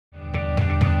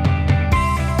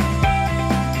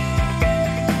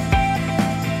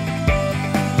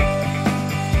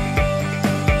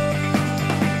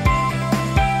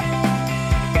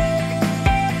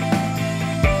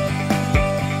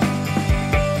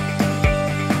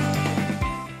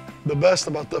best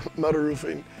about the metal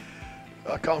roofing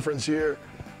conference here,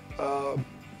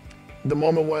 the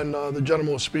moment when the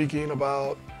gentleman was speaking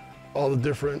about all the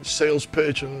different sales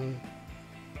pitch and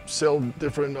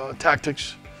different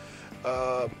tactics.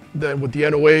 Then with the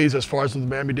NOAs, as far as with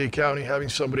Miami-Dade County, having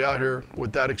somebody out here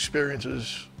with that experience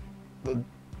is the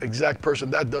exact person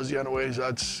that does the NOAs.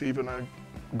 That's even a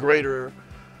greater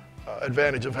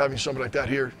advantage of having somebody like that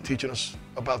here teaching us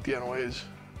about the NOAs.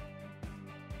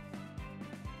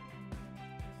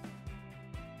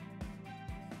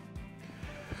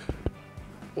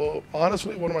 Well,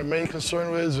 honestly, one of my main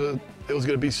concerns was it was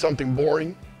going to be something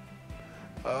boring.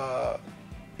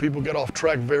 People get off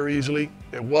track very easily.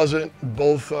 It wasn't.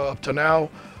 Both up to now,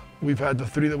 we've had the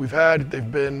 3 that we've had.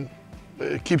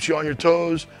 It keeps you on your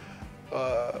toes.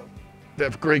 They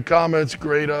have great comments,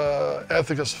 great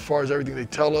ethics as far as everything they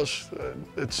tell us.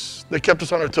 They kept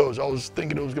us on our toes. I was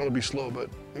thinking it was going to be slow, but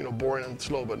boring and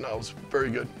slow. But no, it was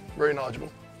very good, very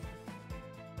knowledgeable.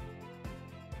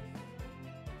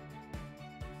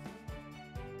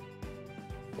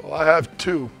 Well, I have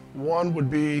 2. One would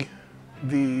be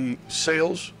the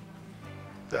sales,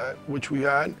 which we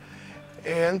had,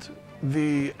 and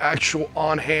the actual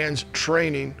on-hands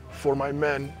training for my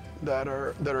men that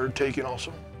are taking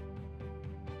also.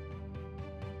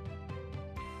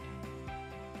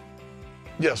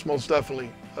 Yes, most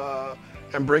definitely.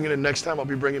 And bringing it next time, I'll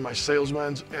be bringing my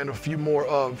salesmen and a few more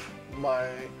of my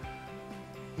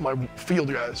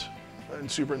field guys and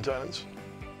superintendents.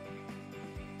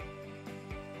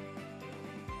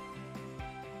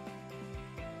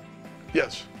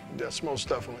 Yes, most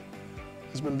definitely.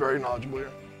 He's been very knowledgeable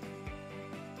here.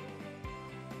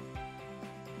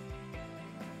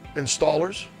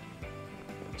 Installers,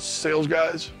 sales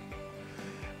guys,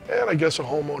 and I guess a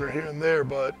homeowner here and there,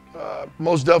 but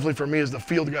most definitely for me is the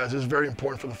field guys. It's very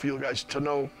important for the field guys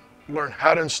to learn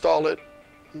how to install it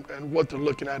and what they're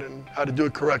looking at and how to do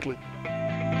it correctly.